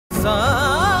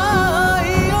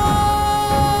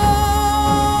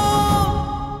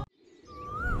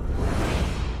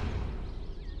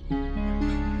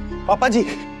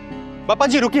पापा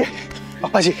जी रुकिए।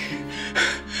 पापा जी,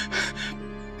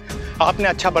 आपने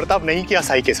अच्छा बर्ताव नहीं किया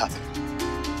साई के साथ।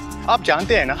 आप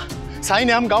जानते हैं ना, साई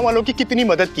ने हम गांव वालों की कितनी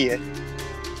मदद की है।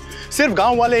 सिर्फ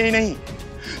गांव वाले ही नहीं,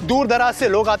 दूर दराज से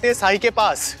लोग आते हैं साई के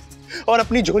पास और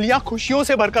अपनी झोलियां खुशियों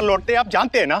से भरकर लौटते हैं। आप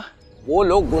जानते हैं ना। वो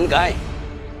लोग गुण गाएं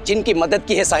जिनकी मदद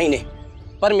की है साई ने,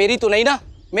 पर मेरी तो नहीं ना।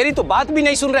 मेरी तो बात भी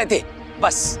नहीं सुन रहे थे,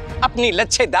 बस अपनी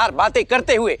लच्छेदार बातें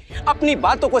करते हुए अपनी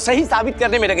बातों को सही साबित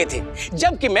करने में लगे थे,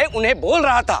 जबकि मैं उन्हें बोल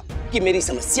रहा था कि मेरी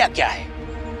समस्या क्या है।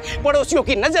 पड़ोसियों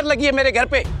की नजर लगी है मेरे घर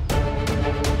पे,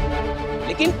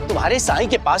 लेकिन तुम्हारे साईं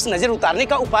के पास नजर उतारने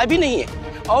का उपाय भी नहीं है।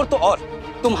 और तो और,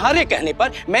 तुम्हारे कहने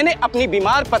पर मैंने अपनी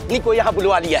बीमार पत्नी को यहाँ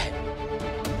बुलवा लिया है।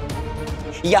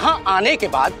 यहाँ आने के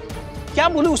बाद क्या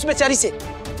बोलूं उस बेचारी से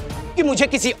कि मुझे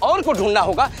किसी और को ढूंढना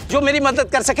होगा जो मेरी मदद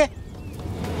कर सके।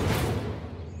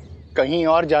 कहीं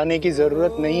और जाने की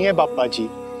जरूरत नहीं है बापा जी।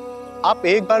 आप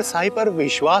एक बार साई पर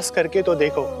विश्वास करके तो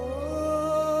देखो।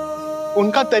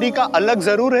 उनका तरीका अलग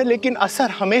जरूर है, लेकिन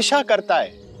असर हमेशा करता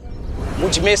है।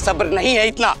 मुझ में सब्र नहीं है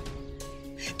इतना।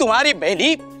 तुम्हारी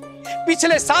बहनी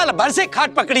पिछले साल भर से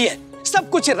खाट पकड़ी है, सब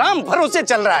कुछ राम भरोसे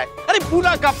चल रहा है। अरे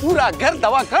पूरा का पूरा घर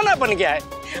दवाखाना बन गया है।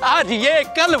 आज ये,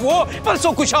 कल वो,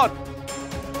 परसों कुछ और।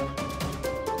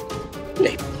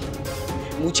 नहीं,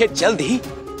 मुझे जल्द ही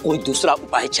कोई दूसरा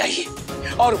उपाय चाहिए,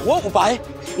 और वो उपाय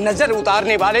नजर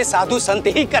उतारने वाले साधु संत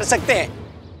ही कर सकते हैं।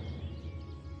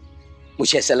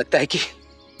 मुझे ऐसा लगता है कि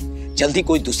जल्दी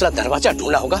कोई दूसरा दरवाजा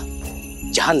ढूंढना होगा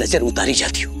जहां नजर उतारी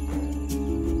जाती हो।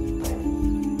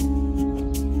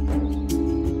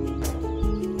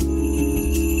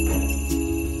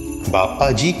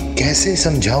 बापा जी, कैसे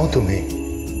समझाऊं तुम्हें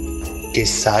कि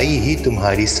साई ही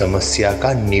तुम्हारी समस्या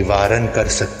का निवारण कर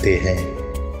सकते हैं,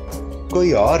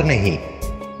 कोई और नहीं।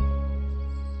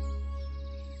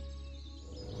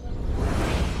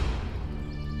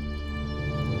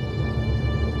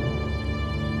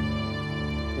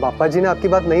 बापा जी ने आपकी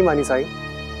बात नहीं मानी साई,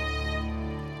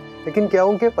 लेकिन क्या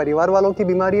उनके परिवार वालों की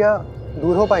बीमारियां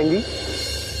दूर हो पाएंगी?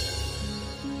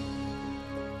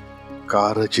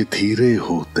 कारज धीरे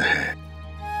होत है,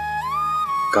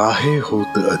 काहे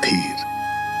होत अधीर।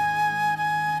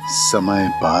 समय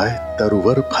पाए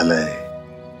तरुवर फलय,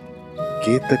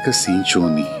 केतक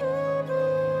सींचोनी।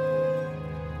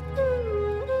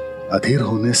 अधीर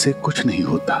होने से कुछ नहीं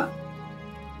होता,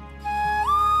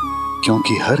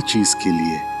 क्योंकि हर चीज के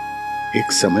लिए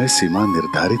एक समय सीमा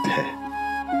निर्धारित है,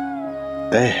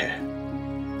 तय है।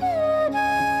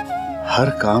 हर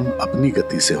काम अपनी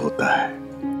गति से होता है।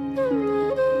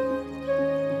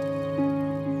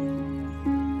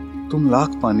 तुम लाख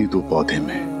पानी दो पौधे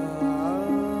में,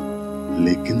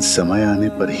 लेकिन समय आने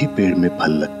पर ही पेड़ में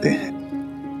फल लगते हैं,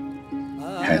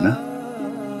 है ना?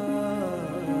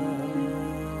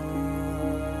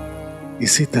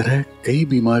 इसी तरह कई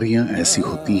बीमारियां ऐसी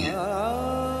होती हैं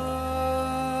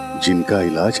जिनका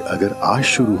इलाज अगर आज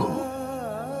शुरू हो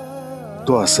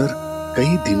तो असर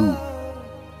कई दिनों,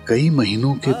 कई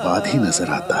महीनों के बाद ही नजर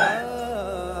आता है।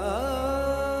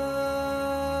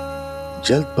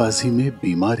 जल्दबाजी में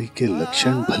बीमारी के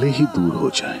लक्षण भले ही दूर हो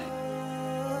जाएं,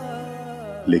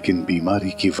 लेकिन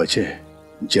बीमारी की वजह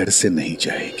जड़ से नहीं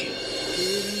जाएगी।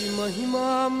 तेरी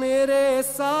महिमा मेरे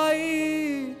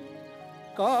साई,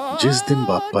 जिस दिन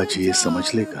बापा जी ये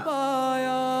समझ लेगा,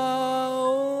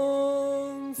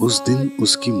 उस दिन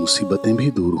उसकी मुसीबतें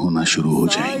भी दूर होना शुरू हो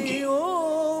जाएंगी।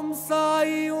 ओम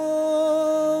साई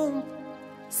ओम,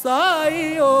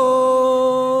 साई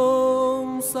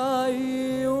ओम,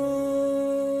 साई ओम।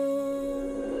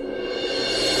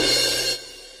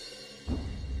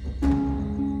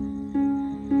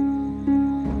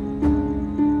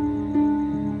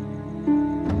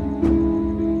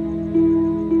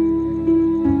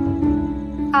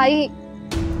 आई,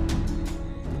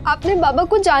 आपने बाबा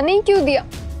को जाने ही क्यों दिया?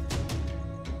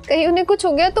 कहीं उन्हें कुछ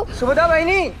हो गया तो। सुभद्रा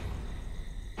बहनी,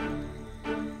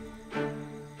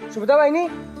 सुभद्रा बहनी।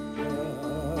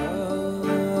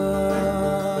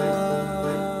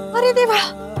 अरे देवा,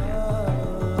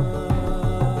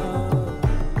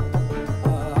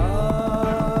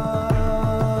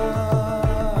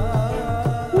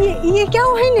 ये क्या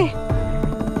हुआ इन्हें?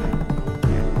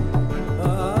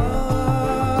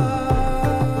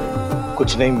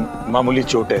 कुछ नहीं, मामूली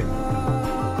चोट है।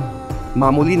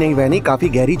 मामूली नहीं बहनी, काफी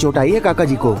गहरी चोट आई है काका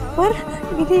जी को। पर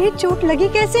इन्हें ये चोट लगी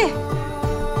कैसे?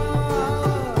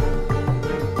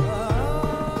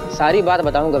 सारी बात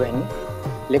बताऊंगा बहनी,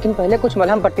 लेकिन पहले कुछ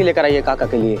मलहम पट्टी लेकर आइए काका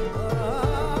के लिए।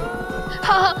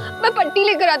 हाँ हाँ, मैं पट्टी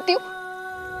लेकर आती हूँ।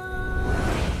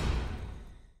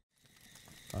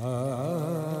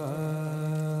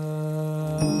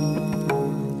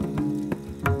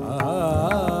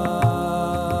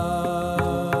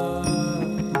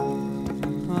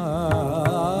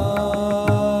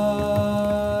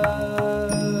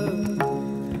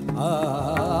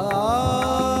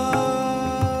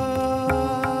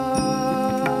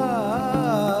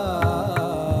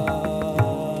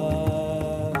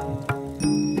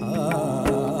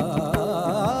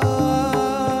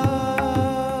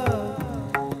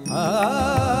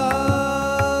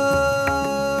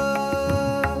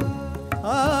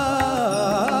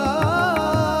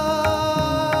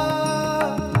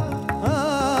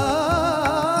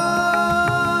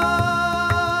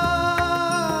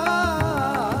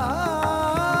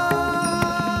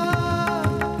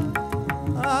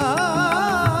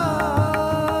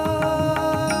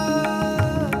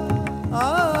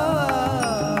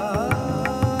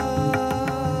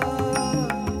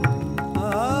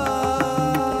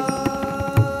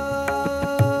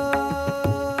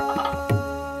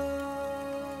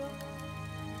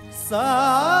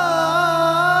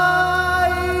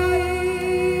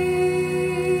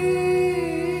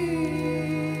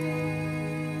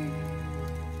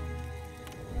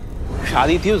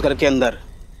 शादी थी उस घर के अंदर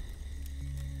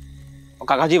और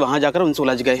काका जी वहां जाकर उनसे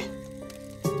उलझ गए।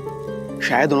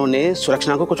 शायद उन्होंने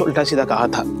सुलक्षणा को कुछ उल्टा सीधा कहा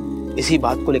था, इसी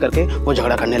बात को लेकर के वो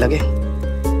झगड़ा करने लगे।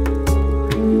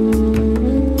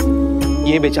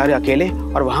 ये बेचारे अकेले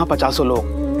और वहां 50 लोग।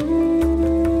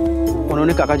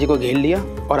 उन्होंने काका जी को घेर लिया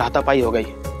और हाथापाई हो गई।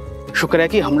 शुक्र है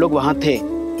कि हम लोग वहां थे,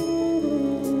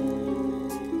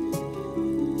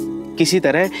 किसी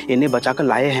तरह इन्हें बचाकर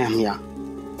लाए हैं हम यहाँ।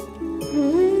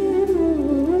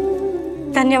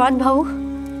 धन्यवाद भाऊ।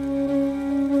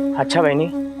 अच्छा बहनी,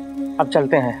 अब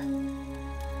चलते हैं।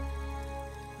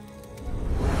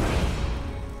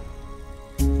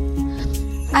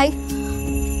 आई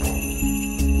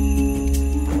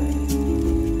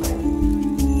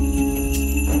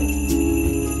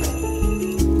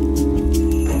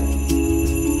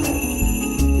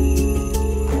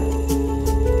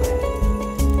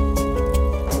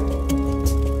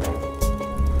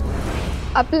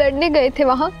आप लड़ने गए थे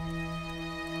वहां?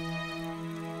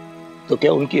 तो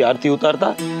क्या उनकी आरती उतारता?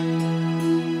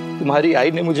 तुम्हारी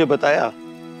आई ने मुझे बताया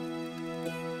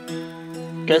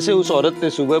कैसे उस औरत ने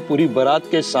सुबह पूरी बारात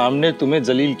के सामने तुम्हें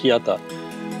जलील किया था,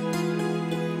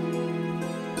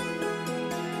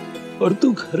 और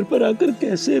तू घर पर आकर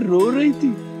कैसे रो रही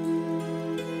थी।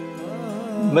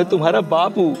 मैं तुम्हारा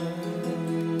बाप हूं,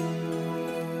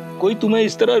 कोई तुम्हें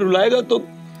इस तरह रुलाएगा तो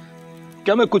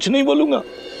क्या मैं कुछ नहीं बोलूंगा?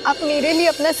 आप मेरे लिए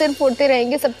अपना सिर फोड़ते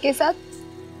रहेंगे सबके साथ?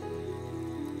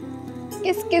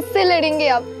 किससे लड़ेंगे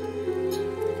आप?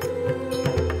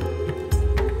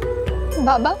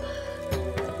 बाबा,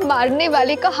 मारने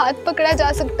वाले का हाथ पकड़ा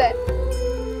जा सकता है,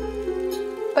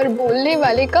 पर बोलने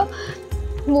वाले का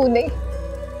मुंह नहीं।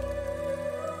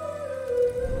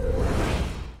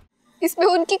 इसमें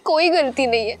उनकी कोई गलती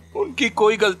नहीं है। उनकी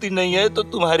कोई गलती नहीं है तो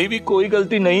तुम्हारी भी कोई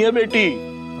गलती नहीं है बेटी।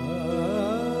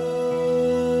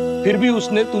 फिर भी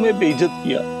उसने तुम्हें बेइज्जत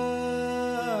किया।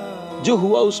 जो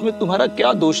हुआ उसमें तुम्हारा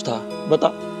क्या दोष था बता?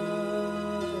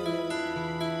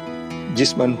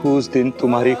 जिस मनहूस दिन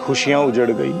तुम्हारी खुशियां उजड़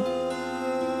गई,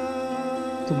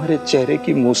 तुम्हारे चेहरे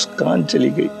की मुस्कान चली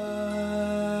गई।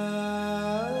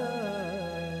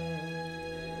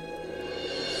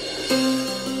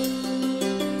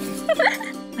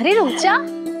 अरे रुक जा।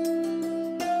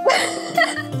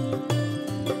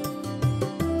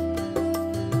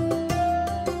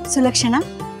 सुलक्षणा,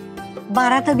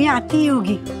 बारात अभी आती ही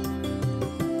होगी,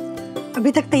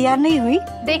 अभी तक तैयार नहीं हुई?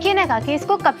 देखिए ना काकी,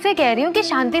 इसको कब से कह रही हूँ कि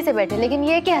शांति से बैठे, लेकिन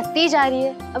ये कि हंसती जा रही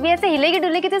है। अभी ऐसे हिलेगी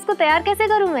डुलेगी तो इसको तैयार कैसे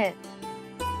करूँ मैं?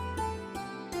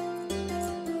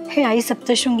 हे आई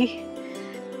सप्तशृंगी,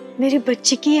 मेरी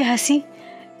बच्ची की ये हंसी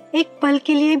एक पल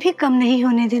के लिए भी कम नहीं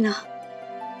होने देना।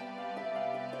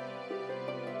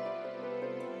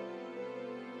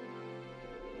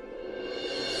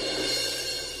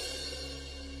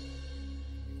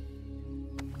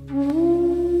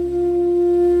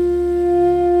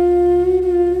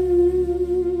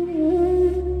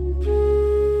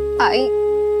 आई,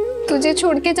 तुझे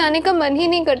छोड़ के जाने का मन ही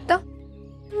नहीं करता।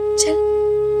 चल,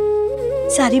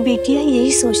 सारी बेटियां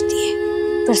यही सोचती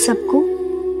है, पर सबको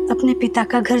अपने पिता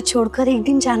का घर छोड़कर एक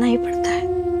दिन जाना ही पड़ता है।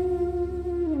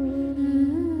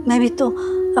 मैं भी तो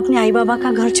अपने आई बाबा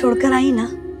का घर छोड़कर आई ना।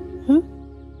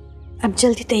 अब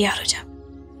जल्दी तैयार हो जा,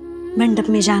 मंडप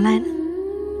में जाना है ना।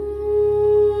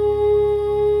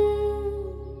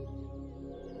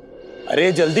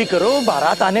 अरे जल्दी करो,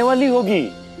 बारात आने वाली होगी।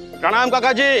 प्रणाम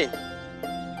काका जी।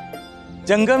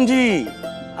 जंगम जी,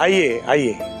 आइए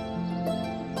आइए।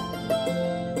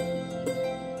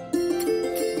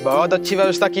 बहुत अच्छी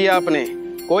व्यवस्था की है आपने,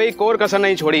 कोई कोर कसर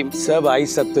नहीं छोड़ी। सब आई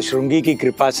सप्तशृंगी की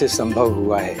कृपा से संभव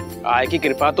हुआ है। आय की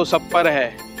कृपा तो सब पर है,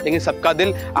 लेकिन सबका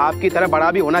दिल आपकी तरह बड़ा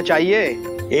भी होना चाहिए।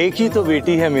 एक ही तो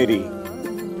बेटी है मेरी,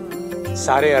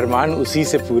 सारे अरमान उसी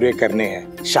से पूरे करने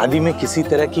हैं। शादी में किसी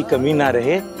तरह की कमी ना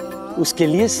रहे, उसके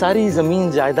लिए सारी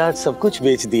जमीन जायदाद सब कुछ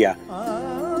बेच दिया,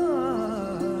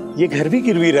 ये घर भी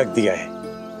गिरवी रख दिया है।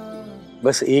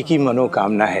 बस एक ही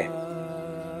मनोकामना है,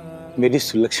 मेरी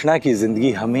सुलक्षणा की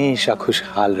जिंदगी हमेशा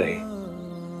खुशहाल रहे।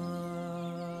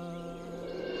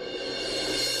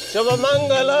 शुभ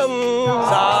मंगलम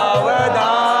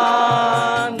सावधान।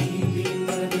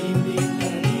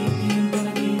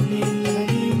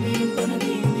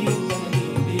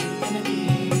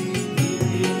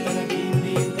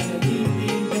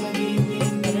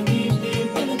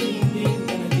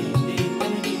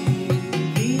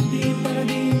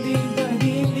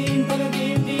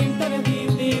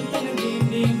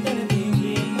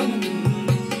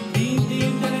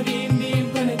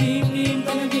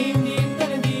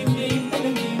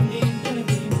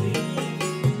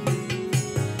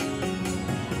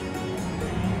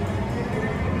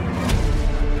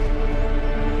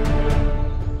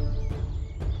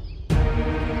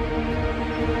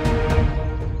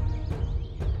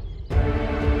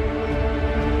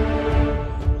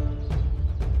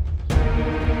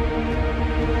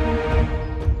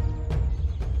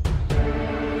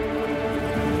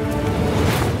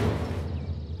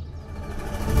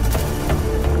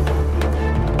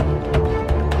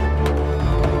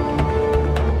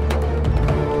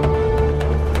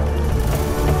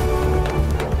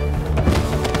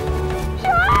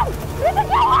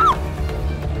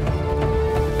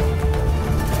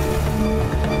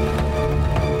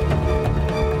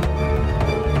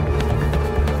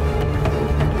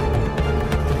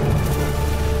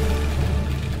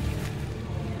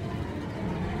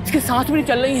 सांस भी नहीं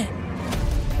चल रही है।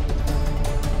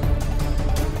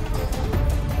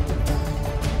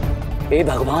 हे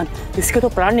भगवान, इसके तो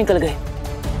प्राण निकल गए।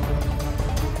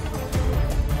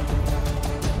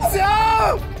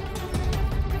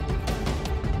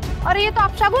 अरे ये तो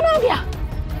अपशगुन हो गया।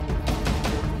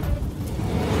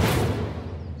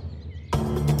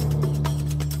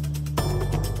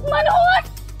 मनोज,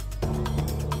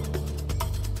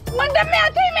 मंडप में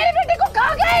आते ही मेरी बेटी को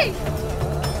कहाँ गई?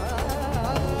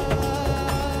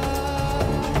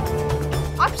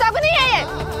 अपशगुन ही है ये,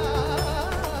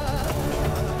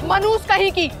 मनूस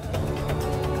कहीं की।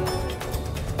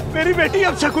 मेरी बेटी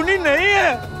अपशकुनी नहीं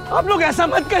है, आप लोग ऐसा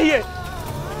मत कहिए।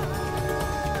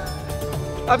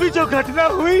 अभी जो घटना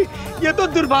हुई ये तो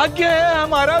दुर्भाग्य है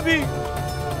हमारा भी,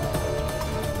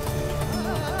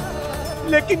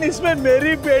 लेकिन इसमें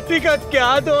मेरी बेटी का क्या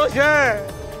दोष है?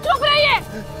 चुप रहिए,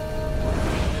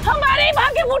 हमारे ही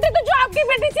भाग्य फूटे तो जो आपकी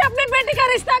बेटी से अपने बेटे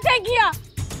का रिश्ता तय किया।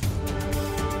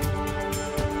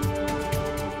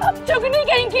 अब चुगनी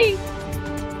कहीं की,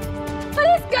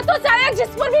 अरे इसका तो साया जिस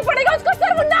पर भी पड़ेगा उसका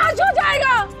सर्वनाश हो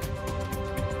जाएगा।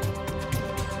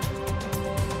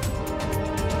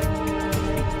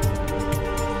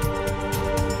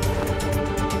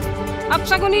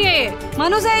 अपशगुनी है ये,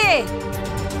 मनुष्य है ये।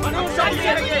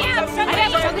 अरे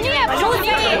अपशगुनी है,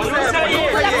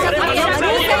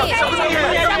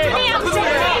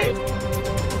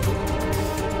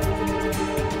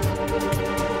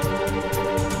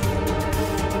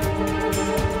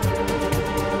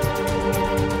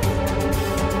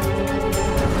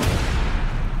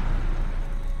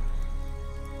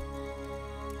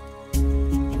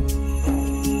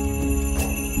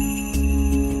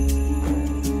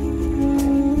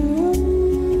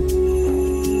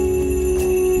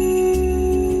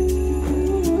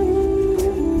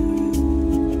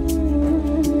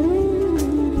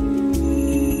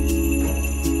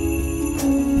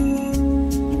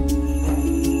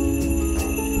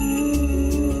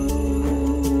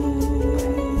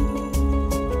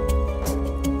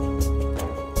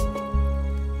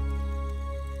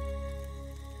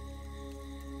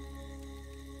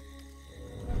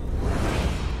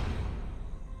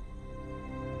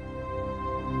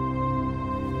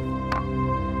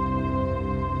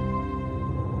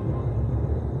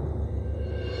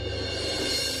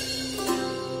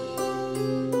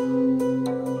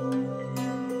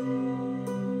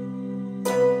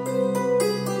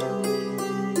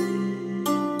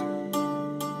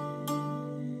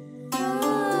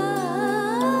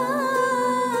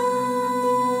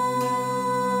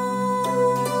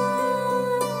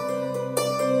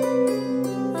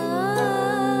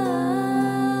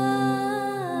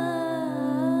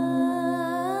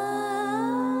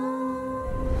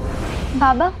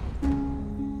 बाबा,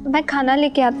 मैं खाना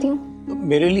लेके आती हूँ।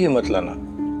 मेरे लिए मत लाना,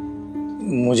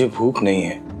 मुझे भूख नहीं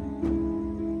है।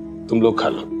 तुम लोग खा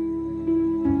लो।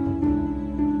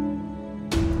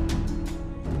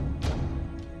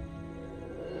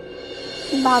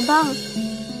 बाबा,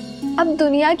 अब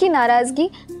दुनिया की नाराजगी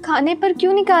खाने पर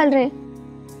क्यों निकाल रहे हैं?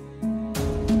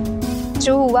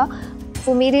 जो हुआ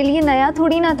वो मेरे लिए नया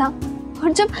थोड़ी ना था,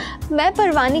 और जब मैं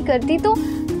परवाह नहीं करती तो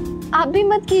आप भी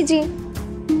मत कीजिए।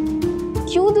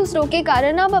 क्यों दूसरों के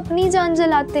कारण आप अपनी जान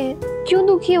जलाते हैं? क्यों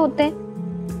दुखी होते हैं?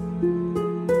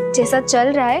 जैसा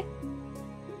चल रहा है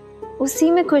उसी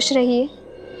में खुश रहिए।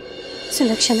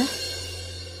 सुलक्षणा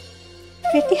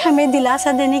बेटी, हमें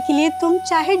दिलासा देने के लिए तुम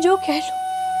चाहे जो कह लो,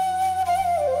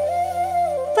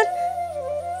 पर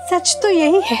सच तो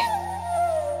यही है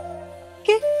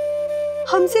कि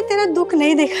हमसे तेरा दुख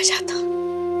नहीं देखा जाता।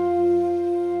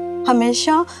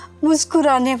 हमेशा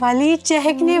मुस्कुराने वाली,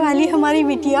 चहकने वाली हमारी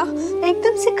बिटिया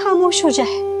एकदम से खामोश हो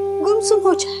जाए, गुमसुम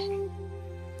हो जाए,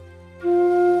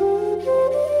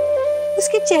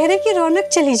 उसके चेहरे की रौनक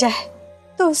चली जाए,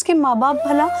 तो उसके माँ बाप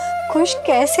भला खुश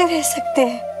कैसे रह सकते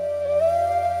हैं?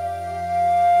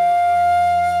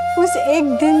 उस एक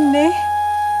दिन ने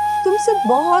तुमसे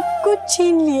बहुत कुछ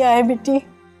छीन लिया है बेटी।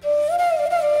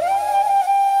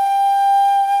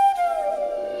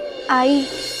 आई,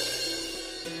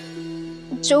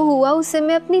 जो हुआ उसे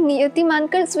मैं अपनी नियति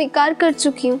मानकर स्वीकार कर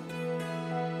चुकी हूँ,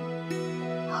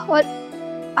 और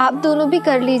आप दोनों भी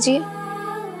कर लीजिए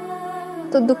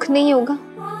तो दुख नहीं होगा।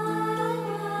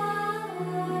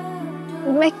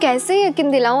 मैं कैसे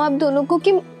यकीन दिलाऊं आप दोनों को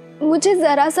कि मुझे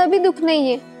जरा सा भी दुख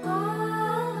नहीं है।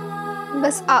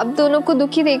 बस आप दोनों को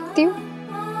दुखी देखती हूँ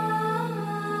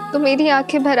तो मेरी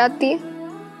आंखें भर आती है।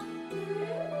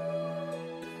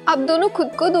 आप दोनों खुद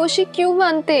को दोषी क्यों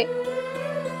मानते हैं?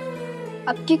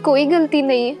 आपकी कोई गलती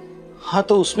नहीं है। हाँ,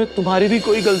 तो उसमें तुम्हारी भी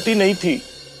कोई गलती नहीं थी,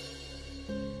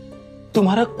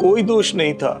 तुम्हारा कोई दोष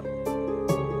नहीं था।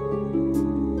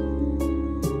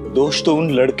 दोष तो उन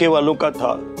लड़के वालों का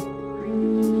था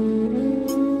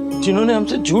जिन्होंने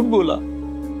हमसे झूठ बोला।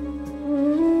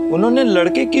 उन्होंने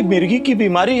लड़के की मिर्गी की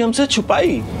बीमारी हमसे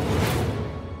छुपाई।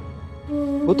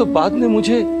 वो तो बाद में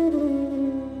मुझे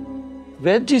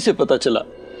वैद्य जी से पता चला।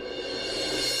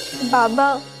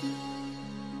 बाबा,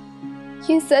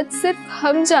 ये सच सिर्फ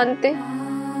हम जानते हैं,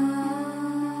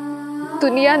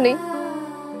 दुनिया नहीं।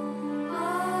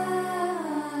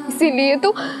 इसीलिए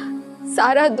तो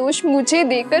सारा दोष मुझे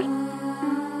देकर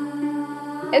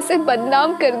ऐसे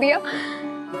बदनाम कर दिया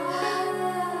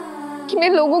कि मैं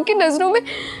लोगों की नजरों में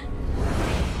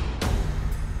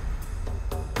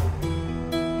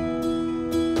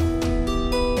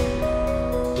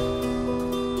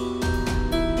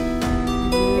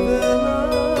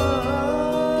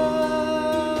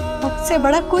वक्त से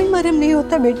बड़ा कोई मरहम नहीं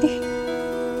होता बेटी।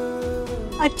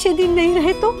 अच्छे दिन नहीं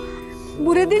रहे तो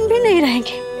बुरे दिन भी नहीं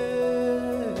रहेंगे,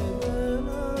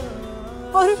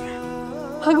 और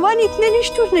भगवान इतने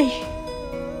निष्ठुर नहीं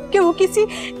कि वो किसी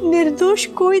निर्दोष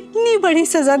को इतनी बड़ी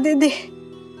सजा दे दे।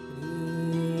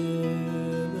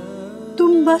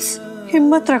 तुम बस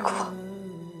हिम्मत रखो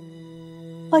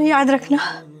और याद रखना,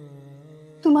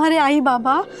 तुम्हारे आई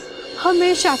बाबा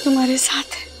हमेशा तुम्हारे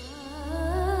साथ है।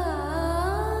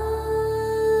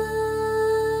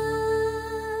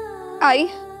 आई,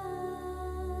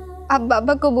 आप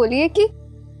बाबा को बोलिए कि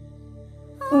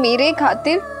मेरे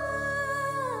खातिर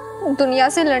दुनिया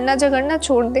से लड़ना झगड़ना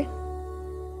छोड़ दे।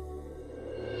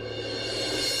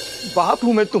 बाप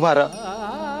हूं मैं तुम्हारा,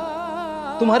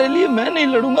 तुम्हारे लिए मैं नहीं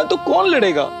लड़ूंगा तो कौन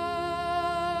लड़ेगा?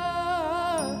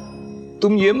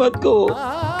 तुम ये मत कहो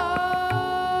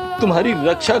तुम्हारी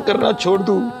रक्षा करना छोड़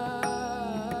दूं,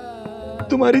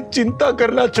 तुम्हारी चिंता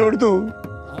करना छोड़ दूं।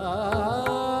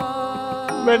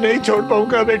 मैं नहीं छोड़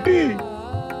पाऊंगा बेटी,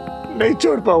 नहीं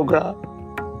छोड़ पाऊंगा।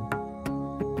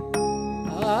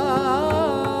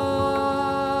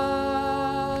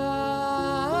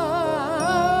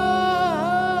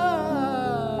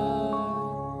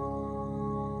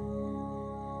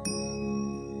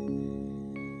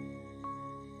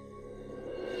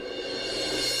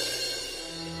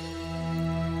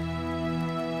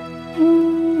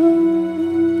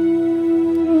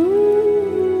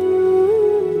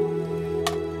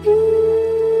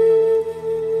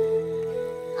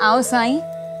 आओ साईं,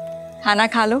 खाना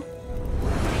खा लो।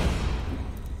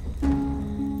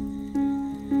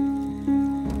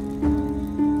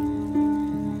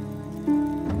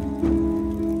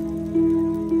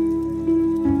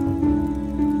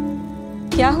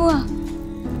 क्या हुआ?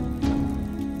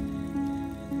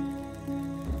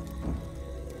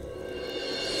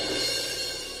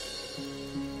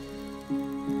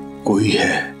 कोई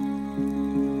है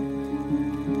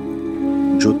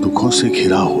जो दुखों से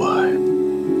घिरा हुआ है,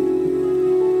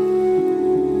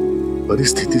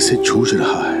 परिस्थिति से जूझ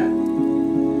रहा है,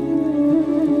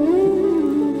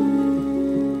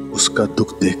 उसका दुख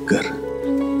देखकर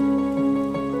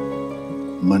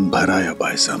मन भर आया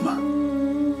बाईसामा।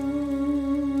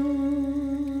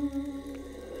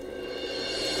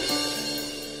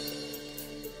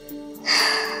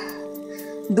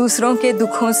 दूसरों के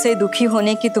दुखों से दुखी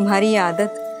होने की तुम्हारी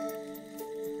आदत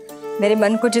मेरे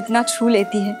मन को जितना छू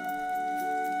लेती है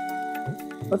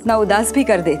उतना उदास भी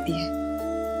कर देती है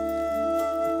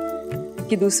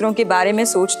कि दूसरों के बारे में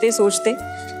सोचते सोचते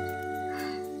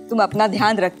तुम अपना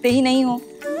ध्यान रखते ही नहीं हो।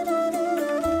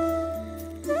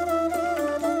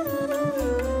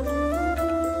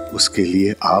 उसके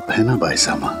लिए आप है ना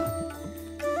बाईसामा,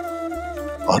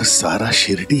 और सारा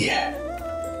शिरडी है।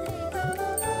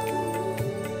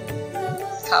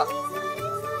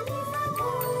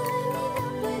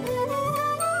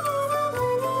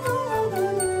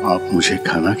 आप मुझे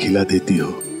खाना खिला देती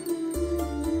हो,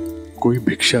 कोई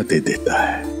भिक्षा दे देता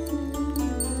है,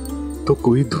 तो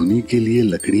कोई धुनी के लिए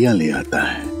लकड़ियां ले आता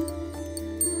है,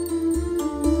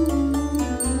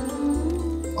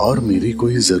 और मेरी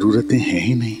कोई जरूरतें हैं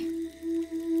ही नहीं।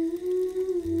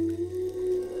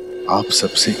 आप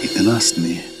सबसे इतना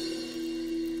स्नेह,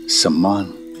 सम्मान,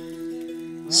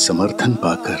 समर्थन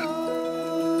पाकर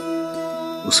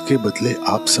उसके बदले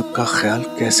आप सबका ख्याल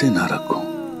कैसे ना रखूं?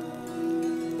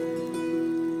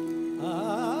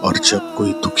 और जब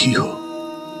कोई दुखी हो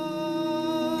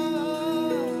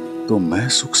तो मैं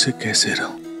सुख से कैसे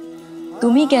रहूं?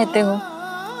 तुम ही कहते हो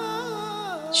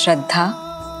श्रद्धा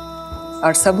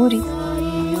और सबूरी।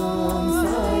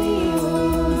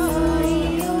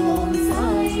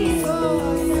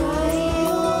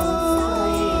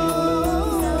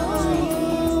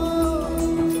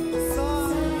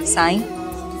 साईं,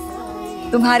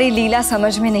 तुम्हारी लीला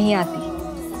समझ में नहीं आती।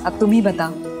 अब तुम ही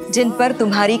बताओ, जिन पर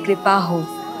तुम्हारी कृपा हो,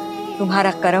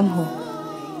 तुम्हारा करम हो,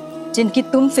 जिनकी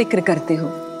तुम फिक्र करते हो,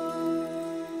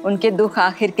 उनके दुख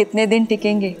आखिर कितने दिन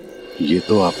टिकेंगे? ये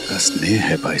तो आपका स्नेह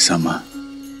है बाईसामा।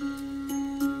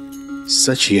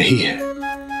 सच यही है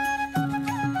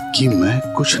कि मैं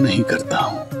कुछ नहीं करता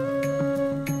हूं,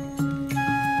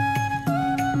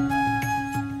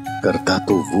 करता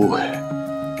तो वो है,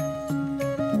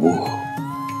 वो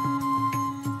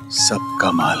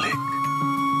सबका मालिक।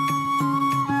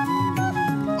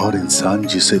 और इंसान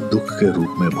जिसे दुख के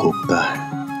रूप में भोगता है,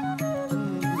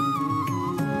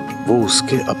 वो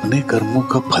उसके अपने कर्मों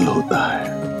का फल होता है।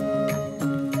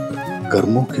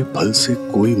 कर्मों के फल से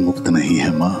कोई मुक्त नहीं है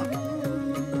मां,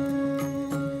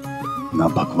 ना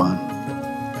भगवान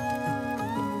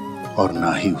और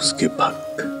ना ही उसके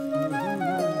भक्त।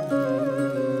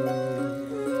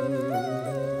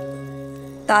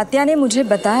 तात्या ने मुझे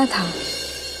बताया था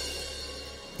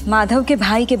माधव के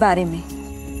भाई के बारे में।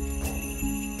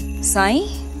 साईं,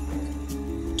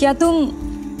 क्या तुम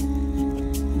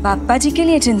बाप्पा जी के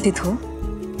लिए चिंतित हो?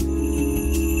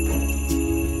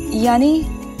 यानी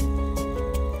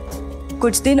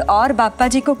कुछ दिन और बाप्पा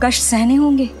जी को कष्ट सहने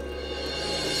होंगे?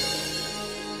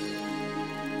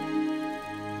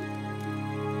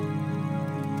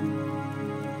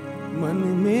 मन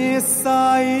में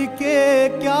साई के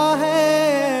क्या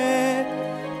है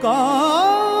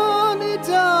कौन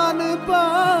जान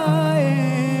पाए।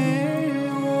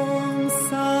 ओम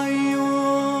साई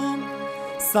ओम,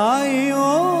 साई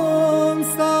ओम,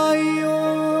 साई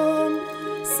ओम,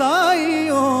 साई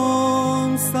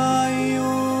ओम, साई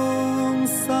ओम,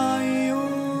 साई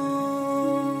ओम,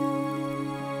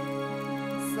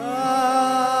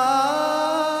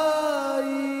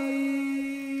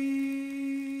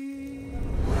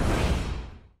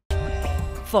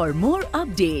 For more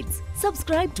updates,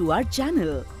 subscribe to our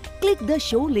channel, click the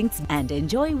show links and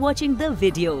enjoy watching the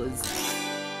videos.